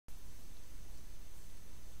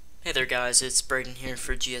Hey there guys, it's Braden here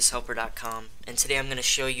for GSHelper.com, and today I'm going to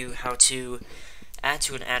show you how to add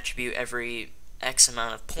to an attribute every X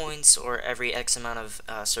amount of points or every X amount of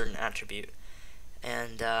certain attribute.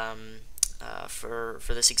 And for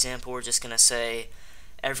this example, we're just going to say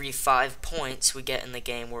every 5 points we get in the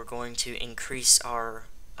game, we're going to increase our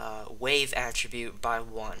wave attribute by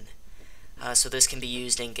 1. So this can be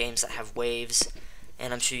used in games that have waves,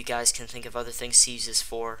 and I'm sure you guys can think of other things to use this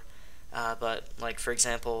for. But like for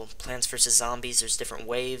example, Plants vs. Zombies, there's different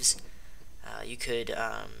waves. You could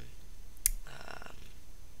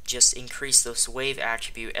just increase this wave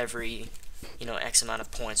attribute every X amount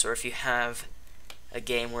of points. Or if you have a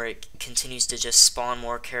game where it continues to just spawn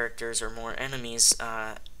more characters or more enemies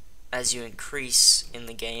as you increase in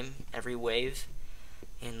the game every wave.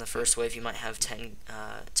 In the first wave you might have 10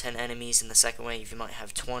 enemies, in the second wave you might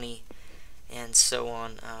have 20, and so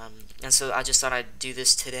on. And so I just thought I'd do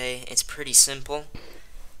this today. It's pretty simple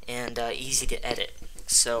and easy to edit.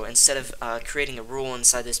 So instead of creating a rule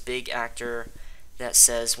inside this big actor that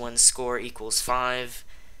says when score equals 5,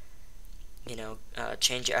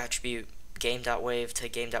 change your attribute game.Wave to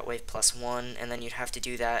game.Wave plus 1, and then you'd have to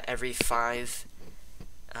do that every 5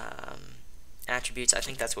 attributes. I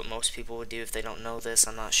think that's what most people would do if they don't know this.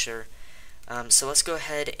 I'm not sure. So let's go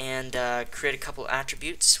ahead and create a couple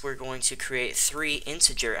attributes. We're going to create 3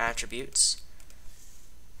 integer attributes.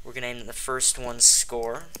 We're going to name the first one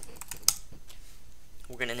score.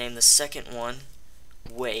 We're going to name the second one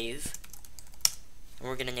wave. And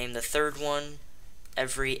we're going to name the third one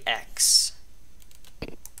every X.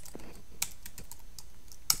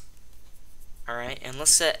 Alright, and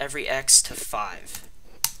let's set every X to 5.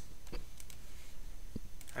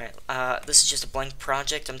 Alright, this is just a blank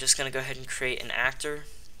project. I'm just going to go ahead and create an actor,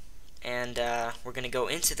 and we're going to go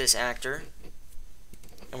into this actor,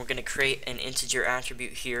 and we're going to create an integer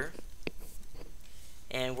attribute here,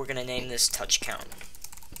 and we're going to name this touch count.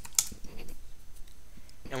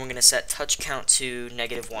 And we're going to set touch count to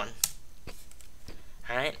 -1.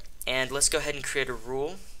 Alright, and let's go ahead and create a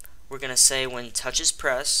rule. We're going to say when touch is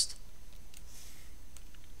pressed,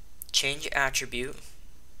 change attribute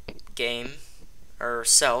game or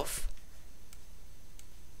self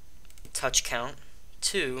touch count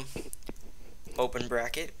to open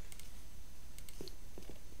bracket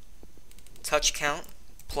touch count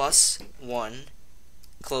plus 1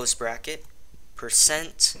 close bracket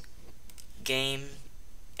percent game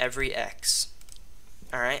every X.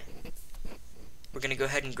 Alright, we're going to go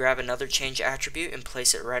ahead and grab another change attribute and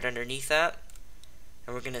place it right underneath that,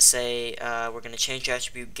 and we're going to say we're going to change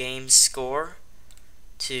attribute game score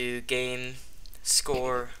to game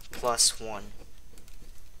score plus 1.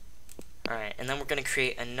 Alright, and then we're going to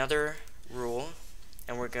create another rule,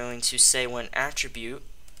 and we're going to say when attribute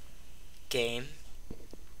game,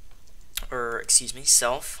 or excuse me,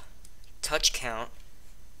 self touch count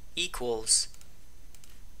equals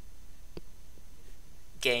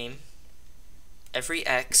game every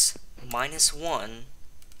X minus 1,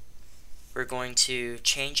 we're going to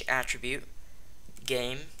change attribute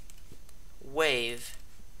game wave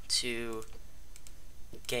to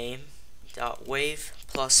game.Wave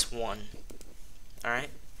plus 1. Alright,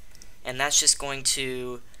 and that's just going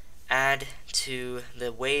to add to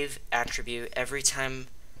the wave attribute every time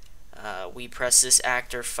we press this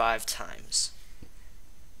actor 5 times.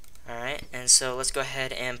 Alright, and so let's go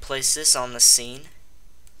ahead and place this on the scene.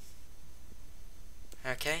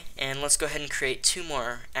 Okay, and let's go ahead and create 2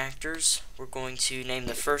 more actors. We're going to name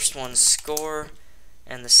the first one score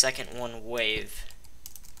and the second one wave.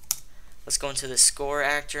 Let's go into the score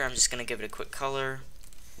actor. I'm just going to give it a quick color,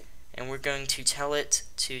 and we're going to tell it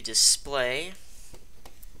to display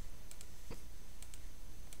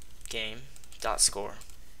game.score.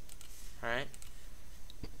 Alright,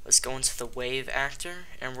 let's go into the wave actor,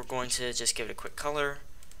 and we're going to just give it a quick color,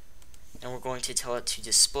 and we're going to tell it to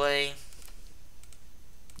display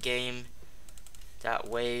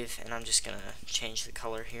game.Wave, and I'm just going to change the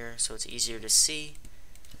color here so it's easier to see.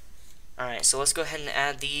 Alright, so let's go ahead and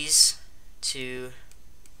add these to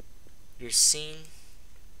your scene.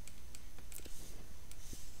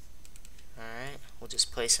 Alright, we'll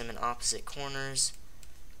just place them in opposite corners.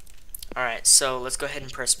 Alright, so let's go ahead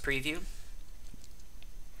and press preview,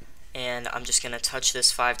 and I'm just going to touch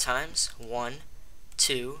this 5 times. 1,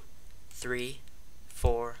 2, 3,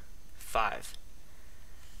 4, 5.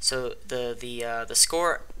 So the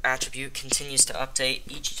score attribute continues to update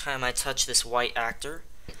each time I touch this white actor,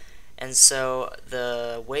 and so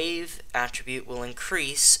the wave attribute will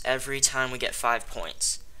increase every time we get 5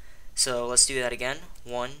 points. So let's do that again.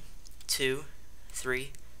 1, 2,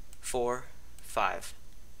 3, 4, 5.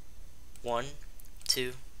 1,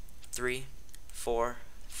 2, 3, 4,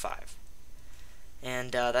 5.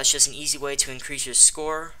 And that's just an easy way to increase your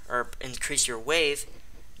score, or increase your wave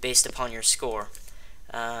based upon your score,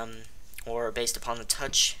 or based upon the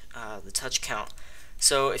touch count.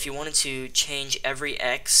 So if you wanted to change every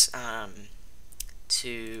X or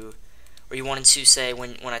you wanted to say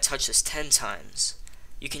when I touch this 10 times,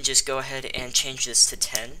 you can just go ahead and change this to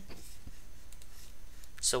 10.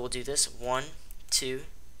 So we'll do this: 1, 2,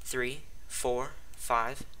 3, 4,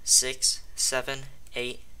 5, 6, 7,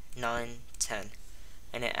 8, 9, 10.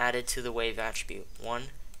 And it added to the wave attribute. 1,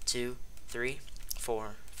 2, 3,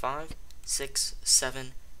 4, 5, 6,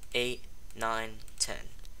 7, 8, 9, 10.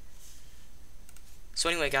 So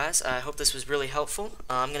anyway, guys, I hope this was really helpful.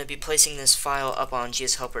 I'm going to be placing this file up on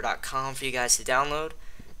GSHelper.com for you guys to download,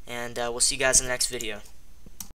 and we'll see you guys in the next video.